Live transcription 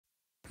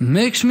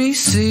Makes me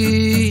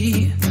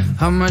see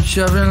how much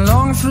I've been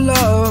longing for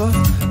love,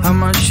 how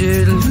much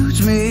it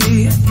eludes me.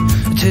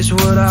 It takes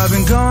what I've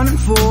been gunning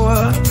for,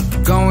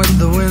 gone with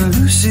the wind,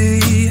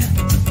 Lucy.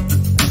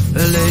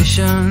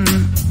 Elation,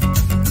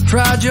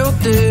 fragile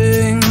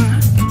thing,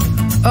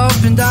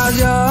 up and dies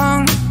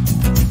young,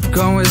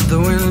 gone with the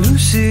wind,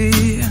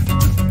 Lucy.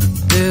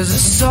 There's a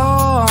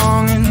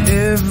song in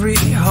every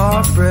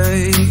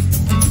heartbreak.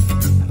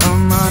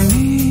 On my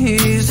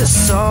knees, the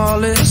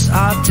solace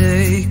I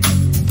take.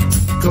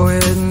 Go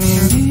ahead